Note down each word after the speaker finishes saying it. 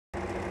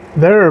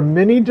There are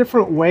many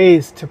different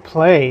ways to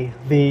play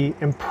the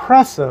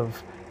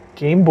impressive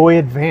Game Boy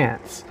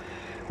Advance.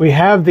 We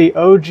have the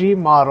OG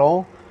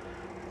model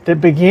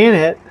that began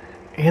it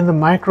and the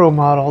micro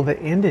model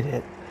that ended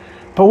it.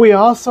 But we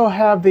also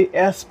have the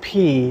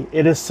SP.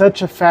 It is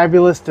such a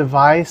fabulous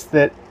device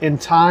that in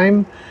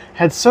time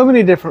had so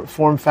many different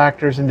form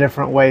factors and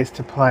different ways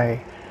to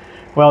play.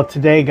 Well,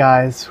 today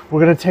guys,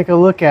 we're going to take a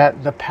look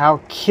at the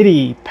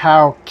Powkiddy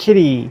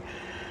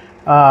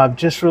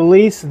just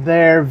released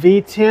their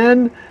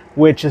V10,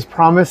 which is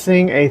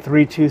promising a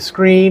 3:2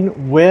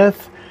 screen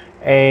with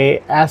a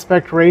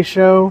aspect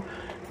ratio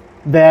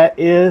that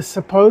is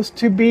supposed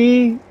to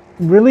be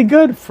really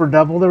good for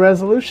double the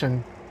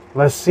resolution.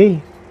 Let's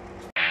see.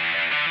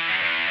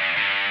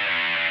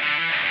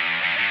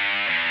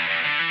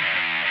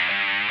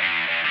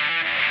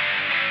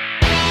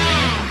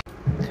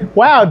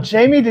 Wow,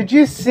 Jamie, did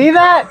you see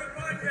that?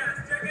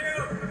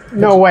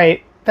 No,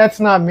 wait, that's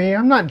not me.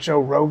 I'm not Joe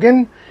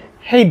Rogan.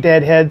 Hey,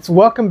 Deadheads,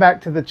 welcome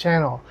back to the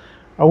channel.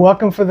 Or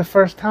welcome for the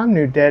first time,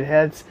 new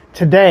Deadheads.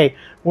 Today,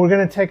 we're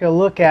going to take a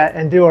look at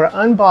and do our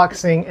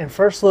unboxing and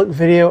first look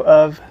video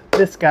of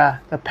this guy,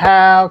 the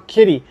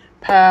Powkiddy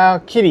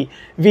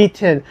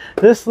V10.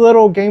 This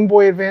little Game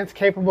Boy Advance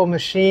capable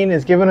machine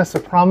is giving us a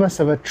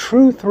promise of a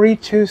true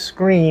 3:2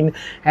 screen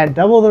at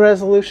double the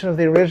resolution of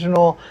the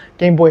original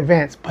Game Boy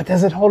Advance. But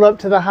does it hold up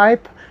to the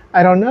hype?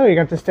 I don't know. You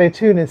got to stay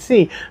tuned and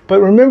see. But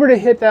remember to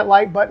hit that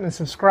like button and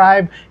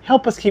subscribe.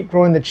 Help us keep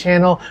growing the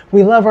channel.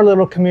 We love our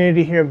little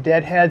community here of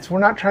Deadheads. We're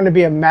not trying to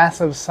be a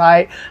massive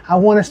site. I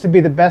want us to be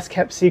the best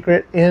kept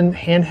secret in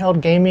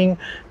handheld gaming,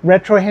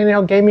 retro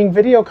handheld gaming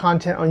video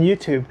content on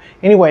YouTube.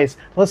 Anyways,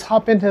 let's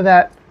hop into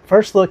that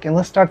first look and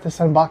let's start this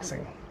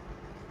unboxing.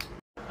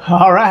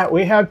 All right,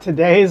 we have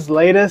today's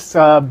latest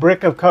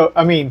brick of code.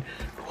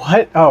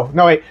 What? Oh,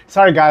 no, wait.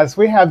 Sorry, guys.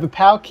 We have the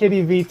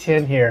Powkiddy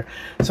V10 here.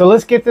 So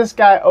let's get this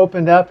guy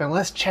opened up and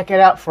let's check it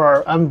out for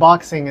our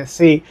unboxing and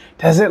see,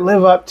 does it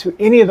live up to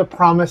any of the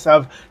promise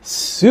of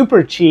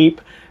super cheap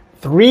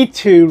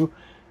 3:2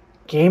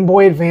 Game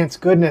Boy Advance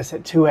goodness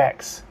at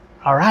 2X?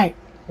 All right,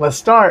 let's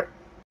start.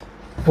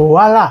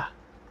 Voila.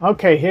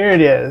 Okay, here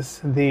it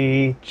is.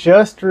 The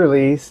just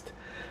released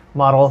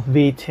model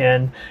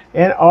V10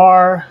 in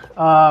our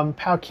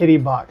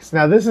Powkiddy box.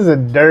 Now this is a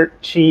dirt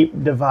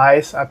cheap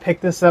device. I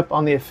picked this up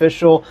on the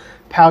official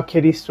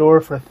Powkiddy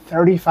store for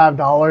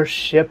 $35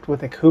 shipped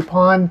with a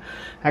coupon.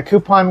 That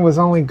coupon was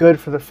only good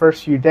for the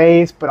first few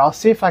days, but I'll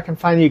see if I can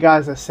find you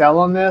guys a sale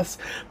on this.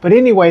 But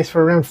anyways,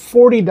 for around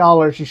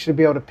 $40 you should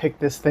be able to pick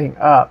this thing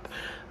up.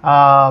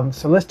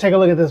 So let's take a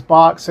look at this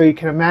box. So you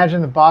can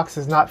imagine the box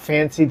is not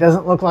fancy.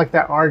 Doesn't look like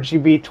that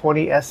RGB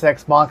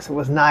 20SX box. It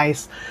was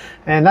nice,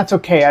 and that's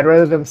okay. I'd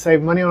rather them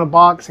save money on a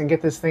box and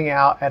get this thing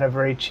out at a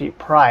very cheap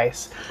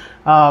price.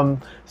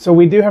 So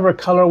we do have our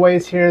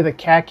colorways here: the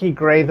khaki,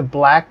 gray, the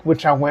black,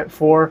 which I went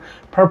for,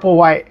 purple,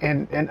 white,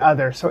 and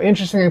other. So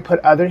interesting to put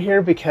other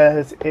here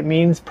because it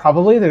means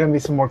probably there are going to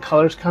be some more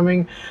colors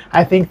coming.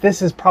 I think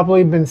this has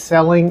probably been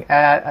selling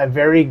at a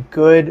very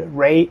good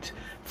rate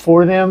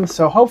for them,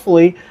 so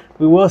hopefully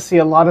we will see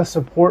a lot of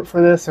support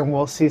for this and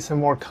we'll see some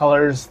more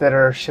colors that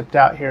are shipped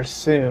out here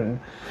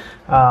soon.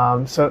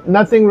 So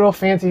nothing real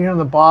fancy here in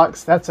the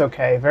box. That's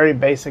okay. Very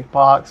basic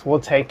box. We'll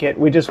take it.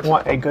 We just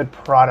want a good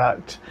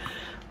product.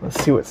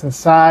 Let's see what's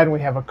inside. We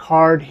have a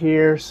card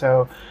here.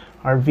 So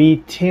our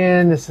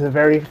V10, this is a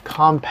very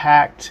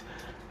compact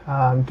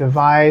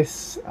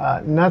device.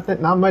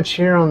 Not much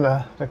here on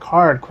the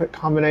card. Quick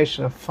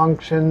combination of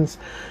functions.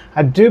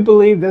 I do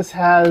believe this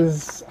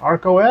has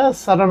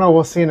ArcOS. I don't know.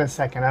 We'll see in a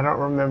second. I don't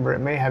remember. It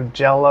may have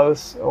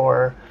Gelos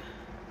or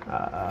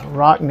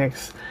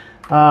Rocknix.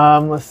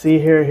 Let's see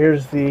here.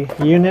 Here's the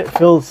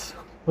unit. Looks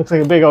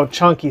like a big old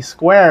chunky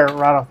square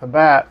right off the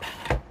bat.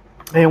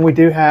 And we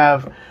do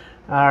have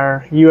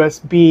our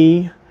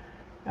USB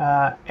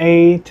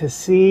A to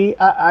C.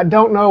 I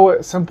don't know,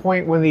 at some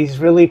point when these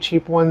really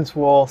cheap ones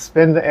will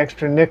spend the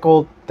extra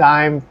nickel,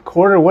 dime,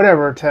 quarter,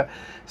 whatever to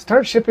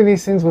start shipping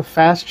these things with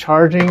fast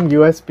charging,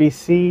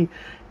 USB-C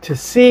to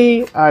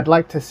C. I'd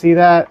like to see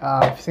that.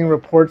 I've seen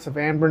reports of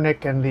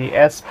Ambernick and the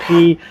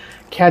SP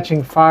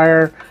catching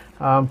fire.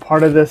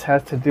 Part of this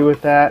has to do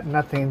with that.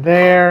 Nothing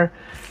there.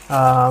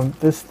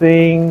 This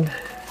thing,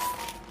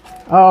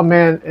 oh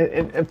man,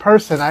 in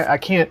person, I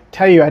can't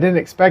tell you, I didn't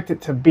expect it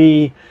to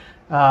be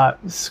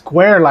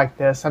square like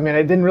this. I mean,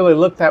 it didn't really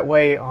look that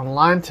way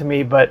online to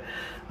me, but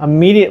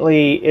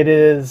immediately it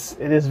is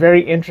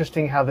very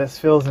interesting how this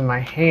feels in my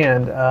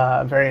hand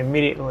very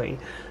immediately.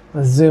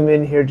 Let's zoom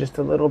in here just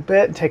a little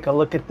bit, take a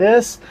look at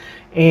this.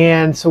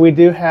 And so we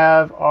do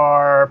have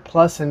our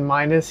plus and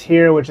minus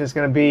here, which is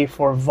going to be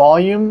for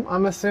volume,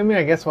 I'm assuming.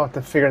 I guess we'll have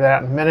to figure that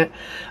out in a minute.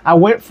 I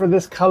went for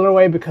this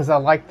colorway because I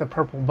like the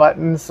purple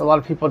buttons. A lot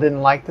of people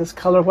didn't like this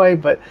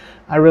colorway, but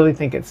I really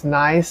think it's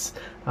nice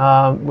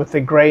with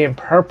the gray and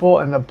purple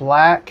and the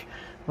black.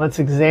 Let's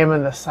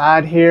examine the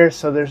side here.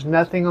 So there's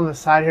nothing on the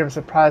side here. I'm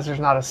surprised there's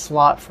not a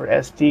slot for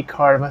SD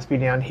card. It must be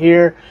down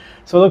here.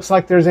 So it looks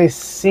like there's a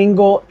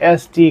single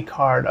SD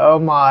card. Oh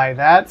my,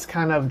 that's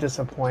kind of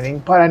disappointing.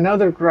 But I know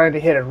they're trying to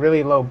hit a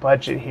really low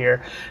budget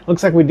here.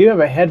 Looks like we do have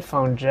a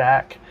headphone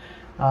jack,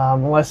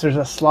 unless there's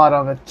a slot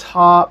on the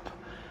top.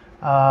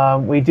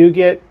 We do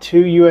get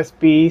 2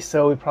 USB,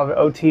 so we probably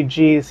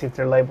OTG. See if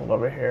they're labeled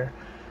over here.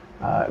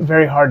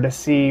 Very hard to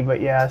see,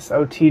 but yes,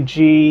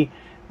 OTG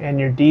and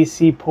your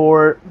DC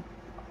port.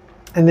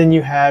 And then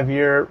you have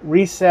your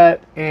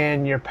reset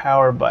and your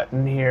power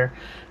button here.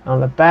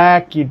 On the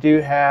back, you do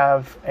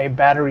have a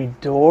battery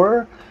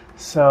door.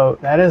 So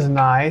that is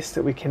nice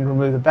that we can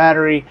remove the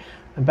battery.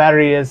 The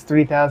battery is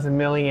 3,000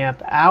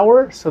 milliamp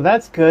hour, so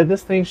that's good.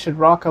 This thing should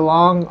rock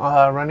along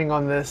running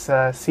on this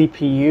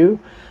CPU.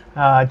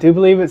 I do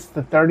believe it's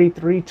the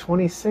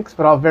 3326,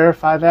 but I'll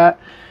verify that.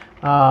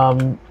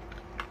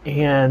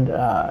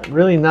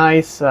 Really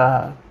nice,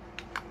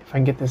 if I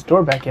can get this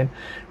door back in,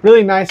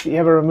 really nice that you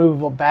have a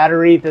removable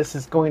battery. This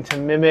is going to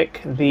mimic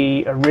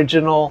the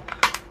original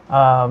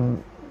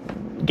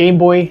Game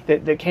Boy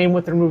that came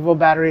with the removable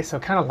battery, so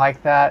kind of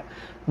like that.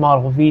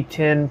 Model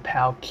V10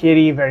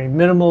 Powkiddy, very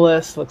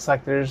minimalist. Looks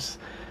like there's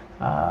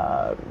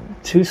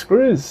 2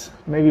 screws,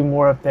 maybe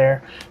more up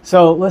there.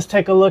 So let's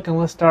take a look and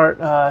let's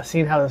start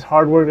seeing how this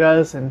hardware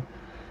does. And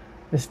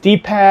this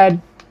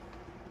D-pad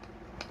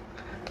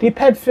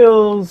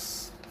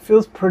feels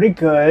pretty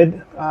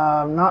good,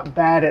 not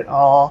bad at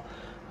all.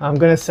 I'm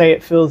gonna say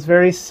it feels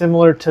very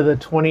similar to the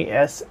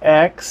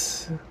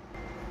 20SX.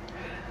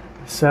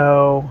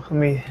 So let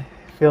me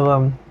feel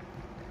them.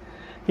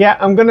 Yeah,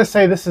 I'm gonna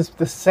say this is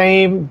the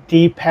same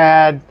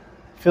D-pad.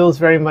 Feels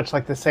very much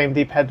like the same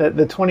D-pad.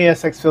 The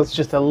 20SX feels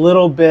just a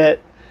little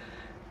bit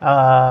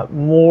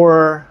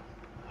more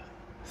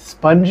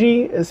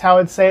spongy is how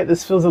I'd say it.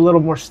 This feels a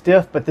little more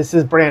stiff, but this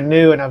is brand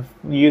new and I've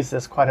used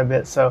this quite a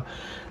bit, so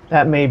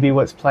that may be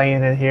what's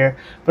playing in here.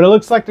 But it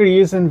looks like they're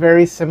using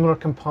very similar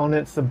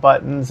components. The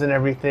buttons and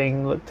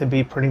everything look to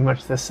be pretty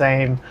much the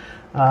same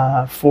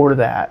for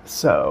that.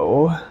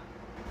 So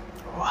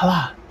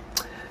voila.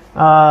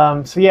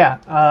 So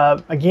yeah,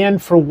 again,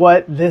 for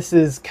what this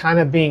is kind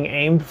of being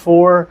aimed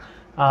for,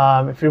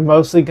 if you're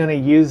mostly going to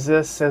use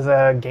this as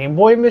a Game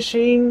Boy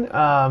machine,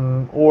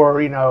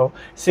 or, you know,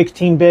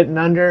 16-bit and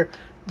under,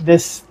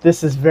 this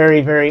is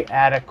very, very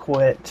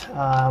adequate.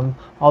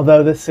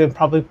 Although this will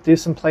probably do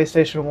some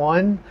PlayStation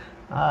 1.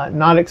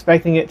 Not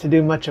expecting it to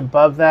do much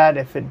above that.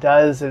 If it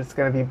does, it's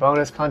going to be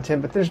bonus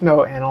content, but there's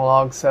no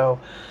analog, so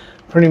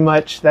pretty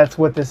much that's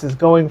what this is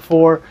going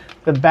for.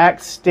 The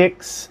back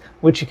sticks,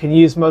 which you can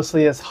use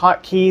mostly as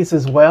hotkeys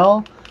as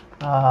well,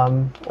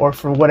 or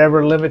for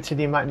whatever limited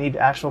you might need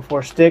actual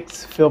 4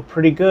 sticks, feel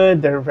pretty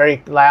good. They're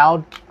very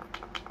loud,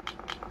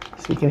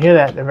 so you can hear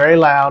that. They're very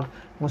loud.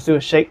 Let's do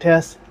a shake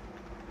test.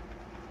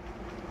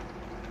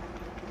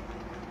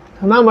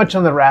 Not much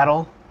on the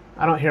rattle.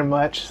 I don't hear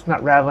much. It's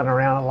not rattling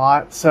around a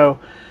lot, so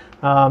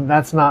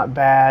that's not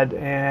bad.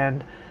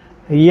 And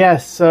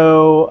yes,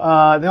 so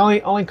the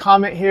only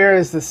comment here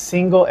is the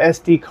single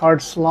SD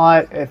card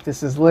slot. If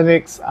this is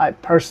Linux, I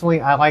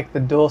like the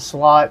dual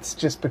slots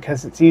just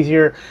because it's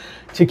easier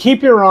to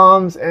keep your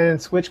ROMs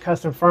and switch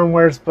custom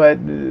firmwares, but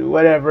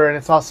whatever. And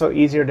it's also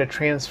easier to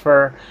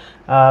transfer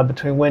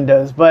between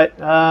Windows. But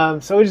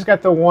so we just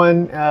got the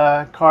one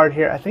card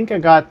here. I think I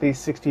got the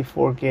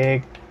 64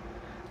 gig.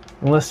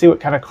 And let's see what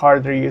kind of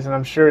card they're using.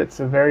 I'm sure it's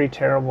a very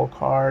terrible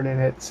card,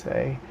 and it's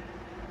a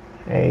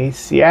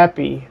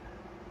CPY.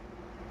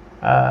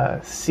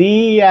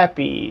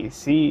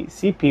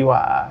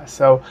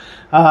 So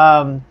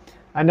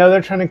I know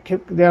they're trying to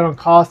keep down on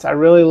cost. I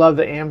really love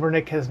that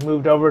Ambernick has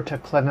moved over to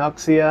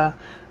Klenoxia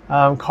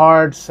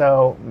cards,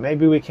 so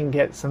maybe we can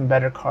get some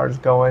better cards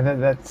going. I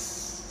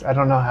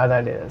don't know how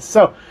that is.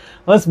 So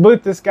let's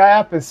boot this guy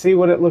up and see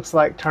what it looks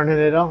like turning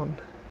it on.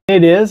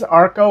 It is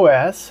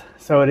ArcOS,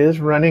 so it is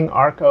running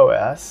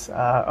ArcOS.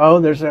 Oh,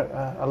 there's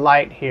a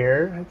light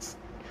here. It's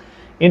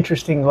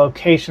interesting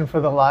location for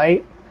the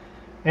light.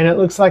 And it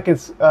looks like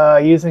it's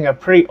using a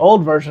pretty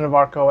old version of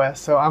ArcOS,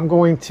 so I'm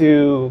going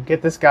to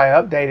get this guy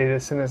updated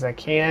as soon as I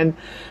can.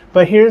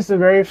 But here's the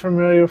very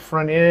familiar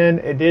front end.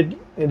 It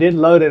did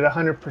load at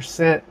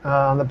 100%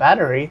 on the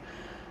battery,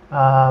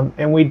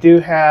 and we do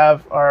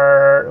have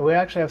we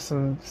actually have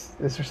some.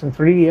 Is there some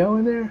 3DO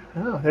in there?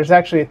 Oh, there's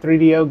actually a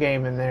 3DO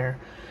game in there.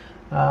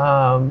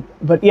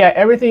 But yeah,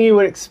 everything you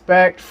would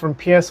expect from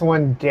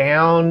PS1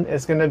 down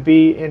is going to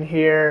be in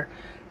here,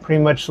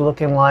 pretty much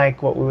looking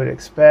like what we would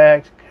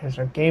expect. Here's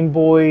our Game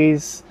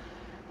Boys,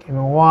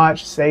 Game &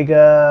 Watch,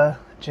 Sega,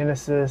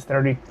 Genesis,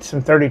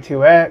 some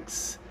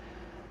 32X,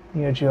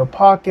 Neo Geo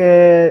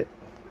Pocket,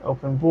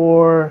 Open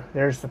Bore.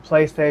 There's the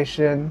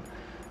PlayStation.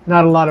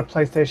 Not a lot of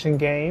PlayStation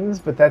games,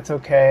 but that's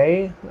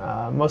okay.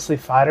 Mostly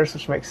fighters,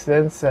 which makes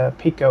sense.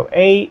 Pico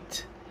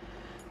 8.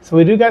 So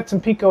we do got some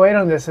Pico 8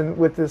 on this, and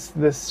with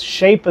this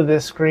shape of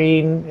this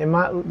screen, it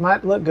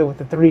might look good with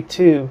the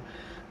 3.2.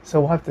 So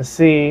we'll have to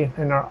see.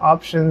 And our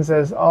options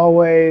as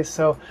always.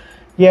 So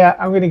yeah,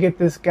 I'm going to get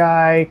this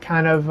guy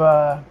kind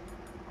of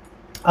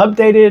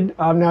Updated.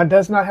 Now it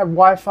does not have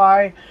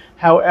Wi-Fi.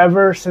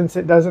 However, since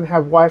it doesn't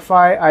have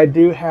Wi-Fi, I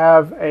do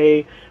have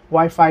a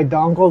Wi-Fi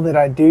dongle that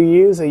I do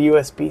use, a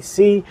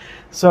USB-C.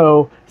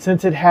 So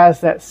since it has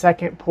that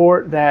second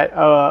port, that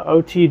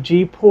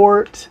OTG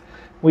port,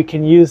 we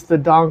can use the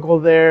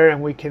dongle there,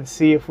 and we can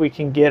see if we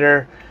can get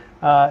her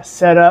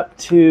set up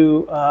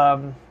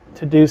to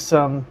do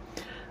some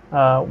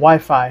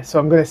Wi-Fi. So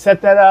I'm going to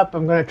set that up.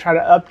 I'm going to try to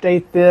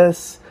update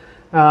this.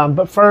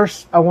 But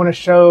first, I want to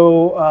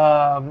show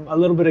a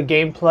little bit of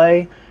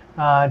gameplay,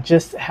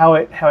 just how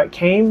it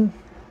came.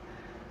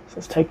 So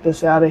let's take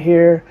this out of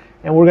here,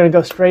 and we're going to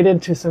go straight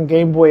into some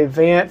Game Boy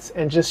Advance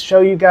and just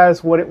show you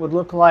guys what it would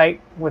look like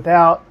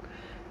without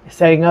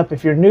setting up.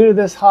 If you're new to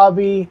this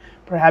hobby,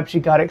 perhaps you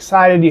got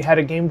excited, you had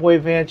a Game Boy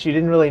Advance, you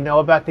didn't really know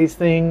about these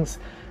things,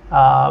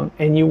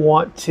 and you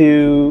want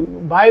to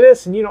buy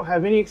this and you don't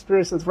have any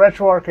experience with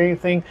RetroArch or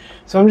anything.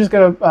 So I'm just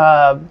going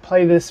to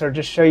play this, or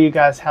just show you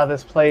guys how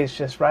this plays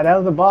just right out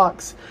of the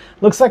box.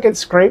 Looks like it's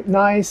scraped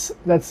nice.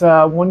 That's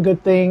one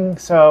good thing.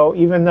 So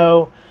even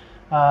though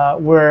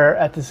we're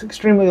at this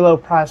extremely low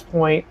price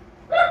point,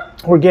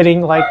 we're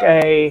getting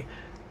a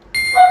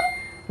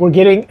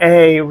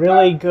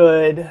really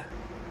good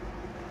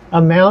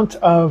amount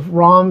of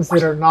ROMs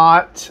that are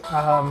not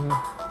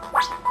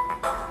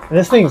and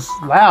this thing's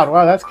loud.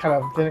 Wow, that's kind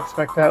of, didn't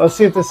expect that. Let's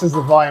see if this is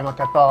the volume like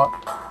I thought.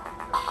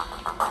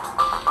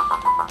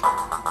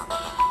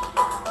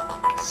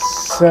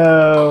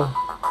 So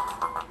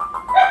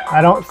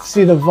I don't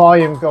see the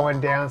volume going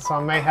down, so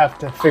I may have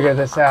to figure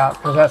this out,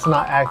 because that's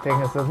not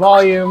acting as the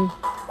volume.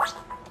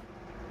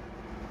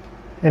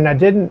 And I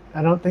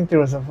don't think there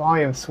was a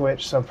volume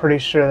switch, so I'm pretty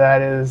sure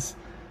that is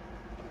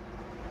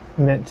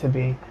meant to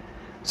be.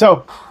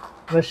 So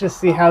let's just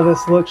see how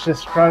this looks,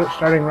 just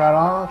starting right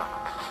off.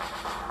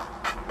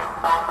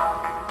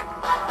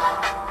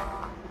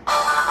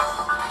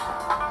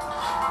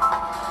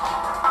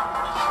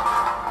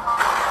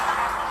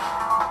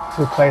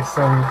 We play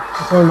some,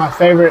 it's one of my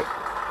favorite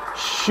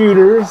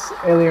shooters,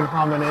 Alien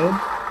Hominid.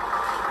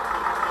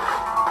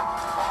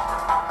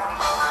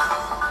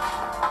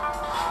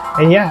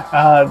 And yeah,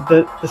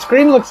 the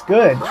screen looks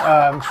good.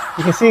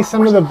 You can see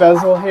some of the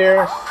bezel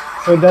here,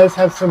 so it does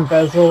have some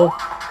bezel.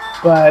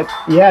 But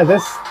yeah,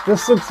 this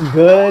looks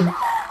good.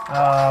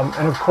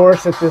 And of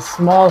course, at this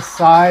small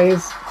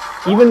size,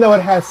 even though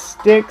it has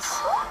sticks,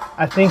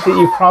 I think that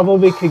you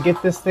probably could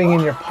get this thing in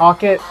your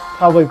pocket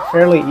probably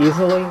fairly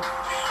easily.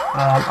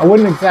 I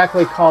wouldn't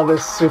exactly call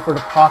this super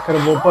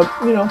pocketable, but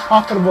you know,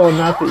 pocketable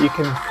enough that you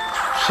can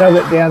shove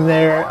it down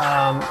there.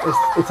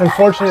 It's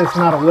unfortunate it's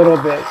not a little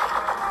bit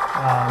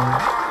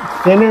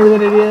thinner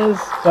than it is,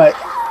 but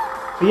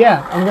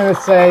yeah, I'm gonna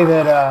say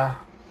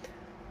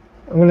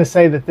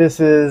that this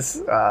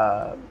is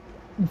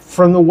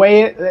from the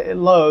way it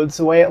loads,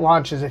 the way it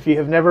launches. If you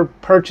have never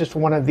purchased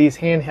one of these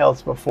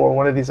handhelds before,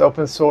 one of these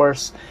open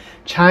source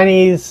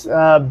Chinese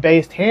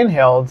based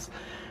handhelds,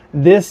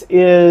 this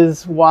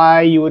is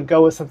why you would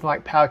go with something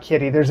like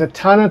Powkiddy. There's a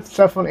ton of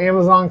stuff on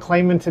Amazon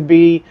claiming to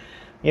be,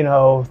 you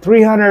know,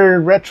 300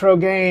 retro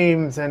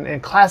games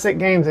and classic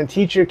games and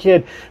teach your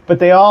kid. But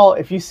they all,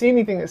 if you see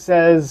anything that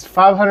says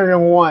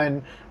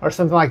 501 or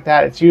something like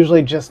that, it's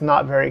usually just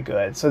not very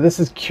good. So this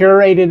is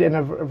curated in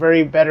a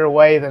very better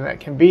way than it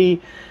can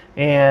be.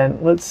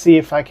 And let's see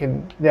if I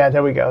can, yeah,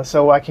 there we go.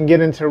 So I can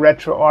get into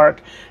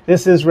RetroArch.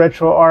 This is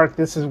RetroArch.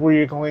 This is where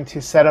you're going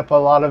to set up a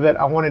lot of it.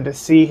 I wanted to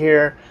see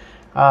here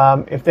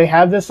if they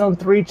have this on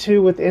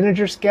 3.2 with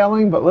integer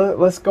scaling, but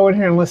let's go in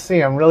here and let's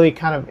see. I'm really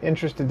kind of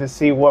interested to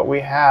see what we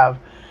have.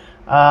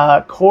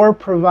 Core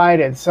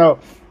provided. So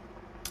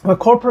with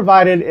core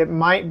provided, it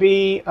might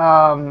be,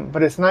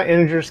 but it's not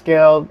integer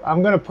scaled.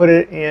 I'm going to put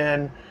it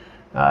in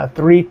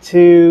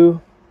 3.2.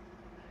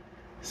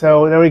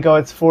 So there we go.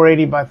 It's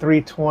 480 by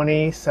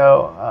 320.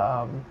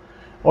 So,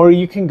 or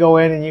you can go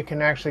in and you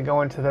can actually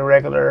go into the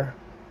regular,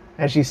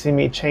 as you see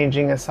me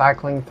changing and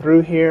cycling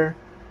through here.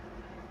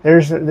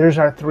 There's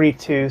our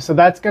 3.2. So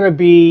that's going to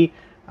be,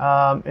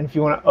 and if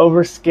you want to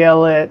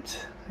overscale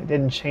it, I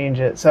didn't change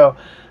it. So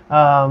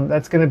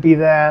that's going to be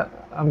that.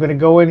 I'm going to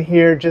go in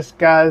here, just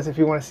guys, if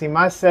you want to see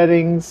my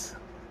settings,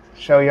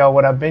 show y'all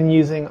what I've been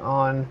using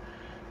on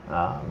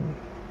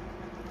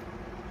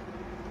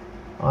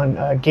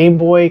Game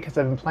Boy, because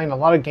I've been playing a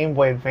lot of Game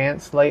Boy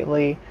Advance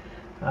lately.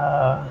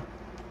 Put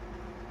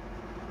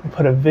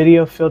a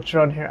video filter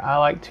on here. I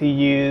like to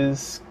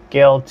use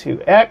scale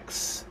to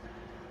X.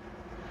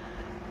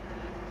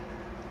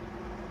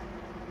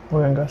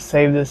 We're going to go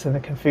save this in the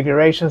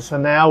configuration. So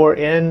now we're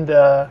in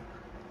the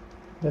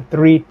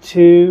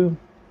 3.2. I'm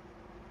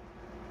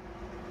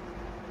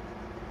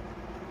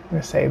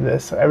going to save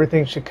this. So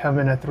everything should come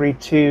in a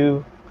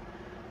 3.2.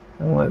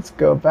 And let's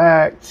go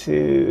back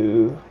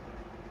to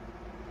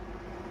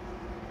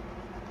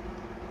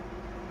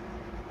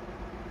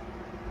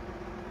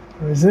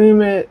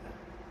resume it.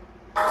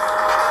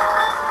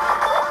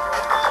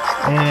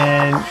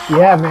 And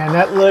yeah, man,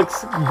 that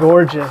looks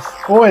gorgeous.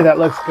 Boy, that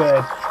looks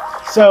good.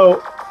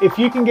 So if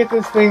you can get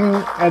this thing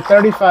at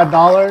 $35,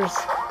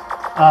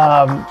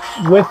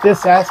 with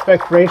this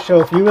aspect ratio,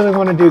 if you really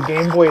want to do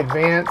Game Boy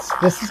Advance,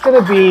 this is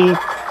going to be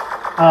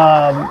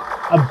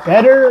a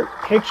better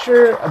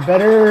picture, a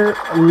better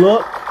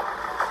look,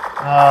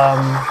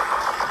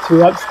 to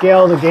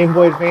upscale the Game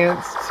Boy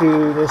Advance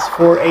to this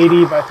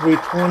 480 by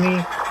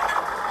 320.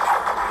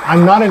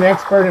 I'm not an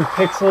expert in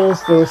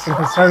pixels. There was some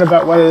concern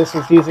about whether this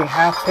was using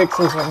half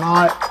pixels or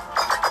not.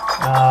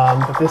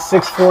 But this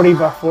 640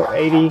 by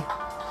 480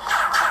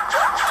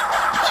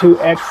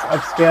 2x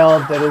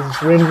upscale that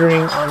is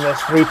rendering on this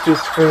 3.2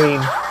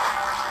 screen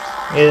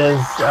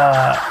is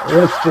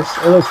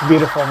it looks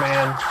beautiful,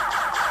 man.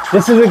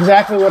 This is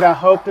exactly what I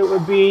hoped it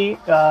would be.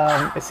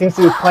 It seems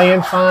to be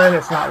playing fine.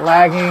 It's not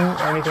lagging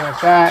or anything like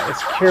that.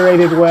 It's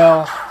curated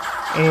well,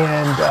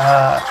 and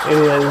it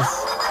is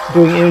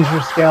doing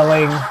integer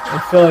scaling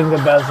and filling the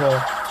bezel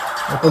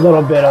with a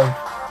little bit of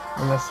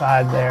on the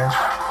side there,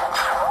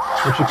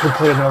 which you could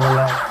put an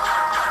overlay.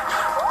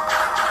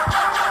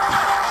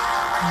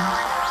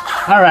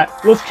 All right,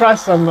 let's try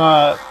some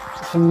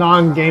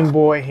non-Game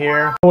Boy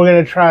here. We're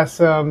gonna try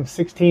some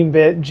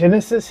 16-bit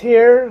Genesis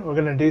here. We're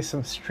gonna do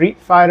some Street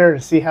Fighter to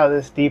see how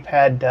this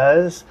D-pad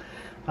does.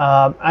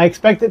 I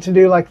expect it to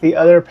do like the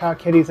other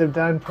Powkiddies have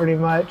done pretty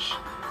much.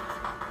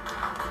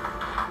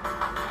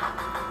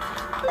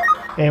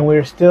 And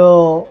we're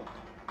still,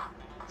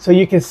 so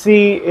you can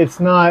see it's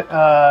not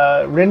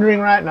rendering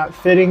right, not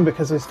fitting,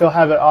 because we still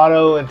have it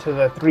auto into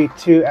the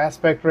 3:2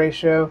 aspect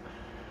ratio.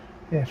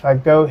 If I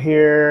go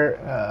here,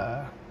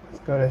 let's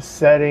go to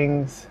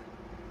settings,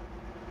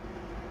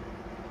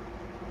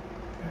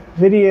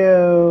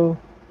 video,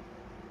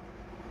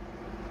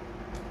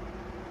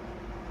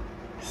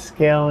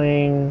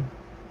 scaling,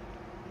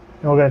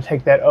 and we're going to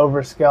take that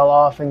overscale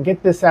off and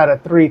get this out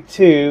of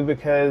 3:2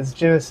 because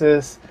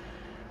Genesis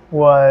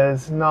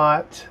was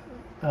not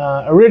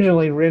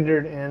originally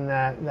rendered in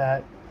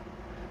that.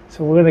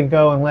 So we're going to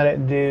go and let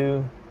it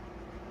do,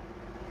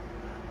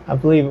 I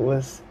believe it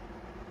was,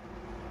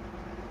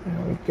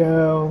 there we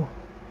go,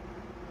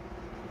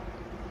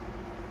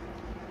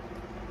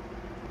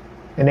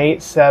 an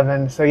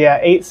 8.7. So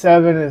yeah,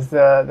 8.7 is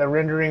the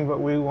rendering,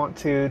 but we want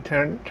to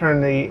turn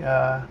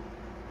the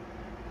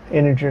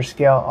integer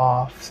scale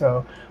off.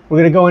 So we're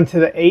going to go into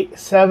the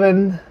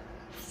 8.7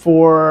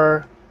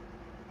 for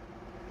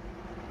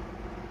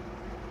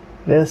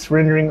this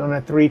rendering on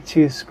a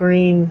 3:2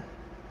 screen.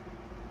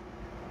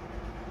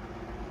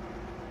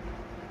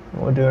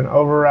 We'll do an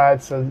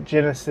override, so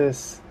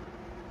Genesis,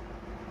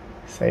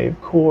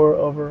 save core,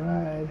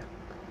 override.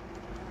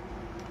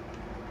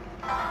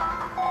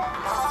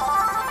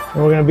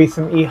 And we're going to be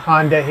some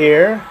E-Honda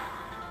here.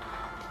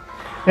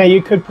 Now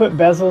you could put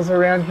bezels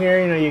around here,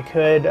 you know, you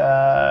could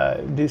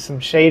do some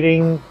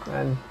shading,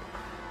 and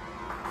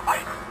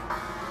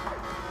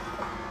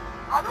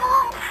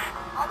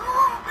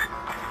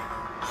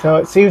so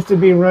it seems to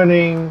be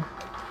running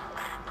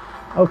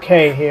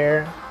okay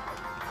here.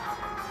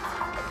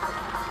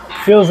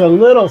 Feels a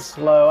little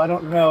slow, I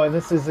don't know, and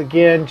this is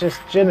again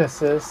just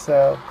Genesis,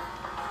 so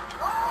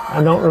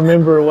I don't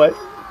remember what,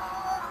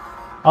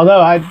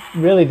 although I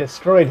really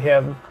destroyed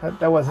him,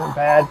 that wasn't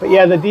bad. But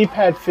yeah, the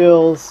D-pad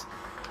feels,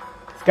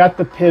 it's got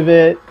the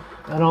pivot.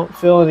 I don't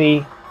feel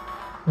any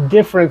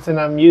difference than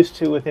I'm used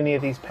to with any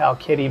of these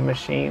Powkiddy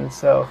machines,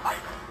 so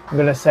I'm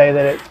going to say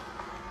that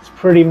it's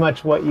pretty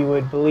much what you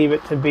would believe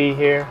it to be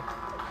here.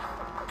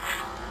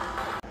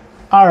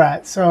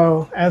 Alright,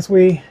 so as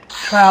we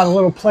try out a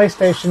little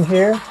PlayStation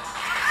here,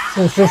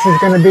 since this is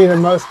going to be the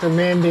most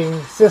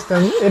demanding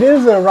system, it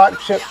is a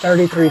Rockchip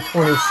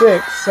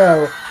 3326,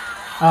 so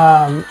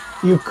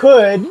you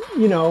could,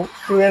 you know,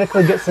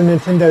 theoretically get some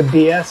Nintendo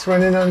DS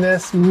running on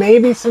this,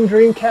 maybe some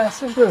Dreamcast.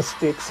 There's no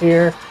sticks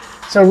here,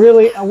 so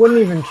really I wouldn't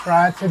even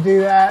try to do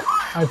that.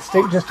 I'd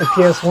stick just a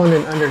PS1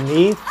 and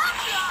underneath,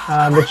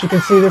 but you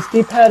can see this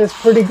D-pad is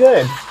pretty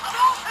good.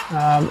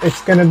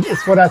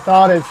 It's what I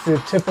thought. It's the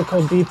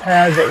typical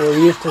D-pad that we're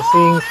used to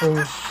seeing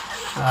from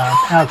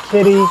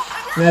Powkiddy,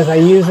 and as I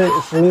use it,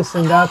 it's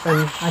loosened up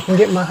and I can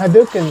get my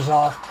Hadoukens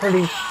off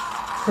pretty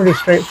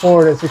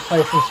straightforward as we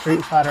play some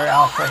Street Fighter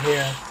Alpha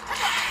here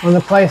on the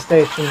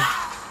PlayStation.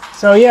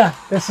 So yeah,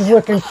 this is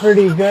looking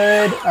pretty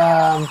good.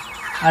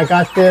 I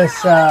got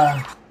this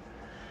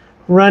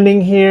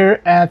running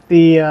here at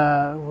the,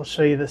 we'll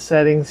show you the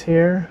settings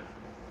here.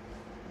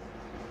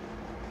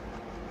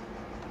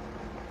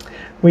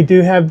 We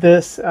do have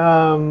this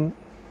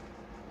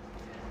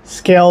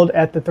scaled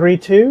at the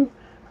 3:2.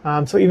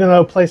 So even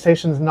though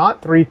PlayStation's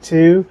not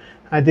 3:2,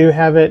 I do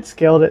have it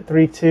scaled at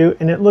 3:2,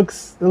 and it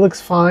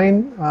looks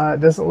fine.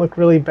 It doesn't look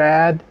really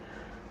bad.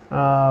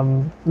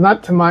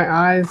 Not to my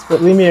eyes,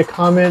 but leave me a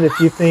comment if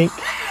you think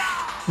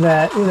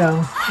that, you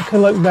know, it could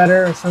look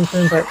better or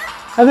something. But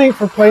I think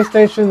for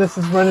PlayStation, this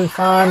is running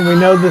fine. We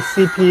know the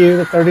CPU,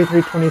 the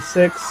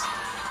 3326,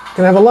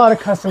 can have a lot of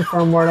custom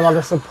firmware, a lot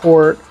of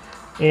support.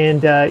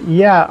 And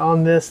yeah,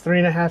 on this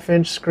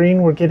 3.5-inch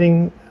screen, we're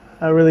getting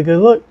a really good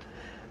look.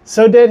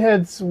 So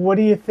Deadheads, what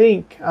do you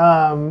think?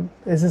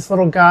 Is this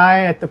little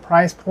guy at the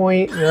price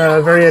point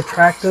very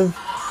attractive?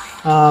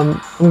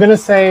 I'm going to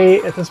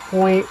say at this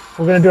point,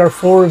 we're going to do our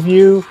full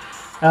review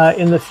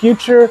in the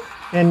future,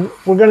 and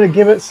we're going to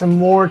give it some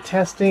more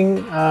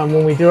testing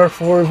when we do our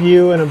full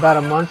review in about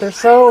a month or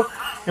so.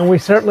 And we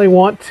certainly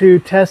want to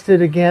test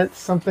it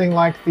against something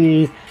like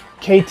the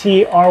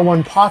KT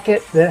R1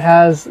 Pocket that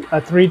has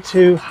a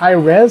 3.2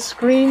 high-res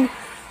screen,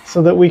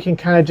 so that we can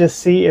kind of just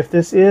see if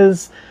this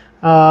is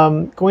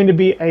going to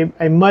be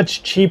a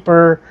much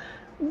cheaper,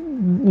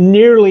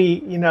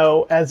 nearly, you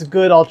know, as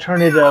good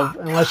alternative,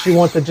 unless you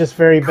want the just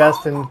very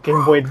best in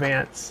Game Boy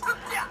Advance.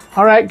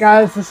 All right,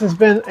 guys, this has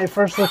been a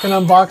first look and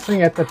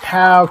unboxing at the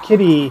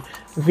Powkiddy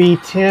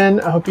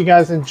V10. I hope you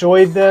guys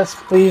enjoyed this.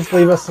 Please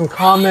leave us some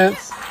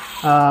comments.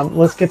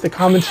 Let's get the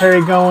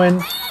commentary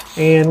going,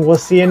 and we'll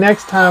see you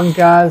next time,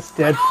 guys.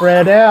 Dead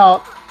Fred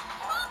out.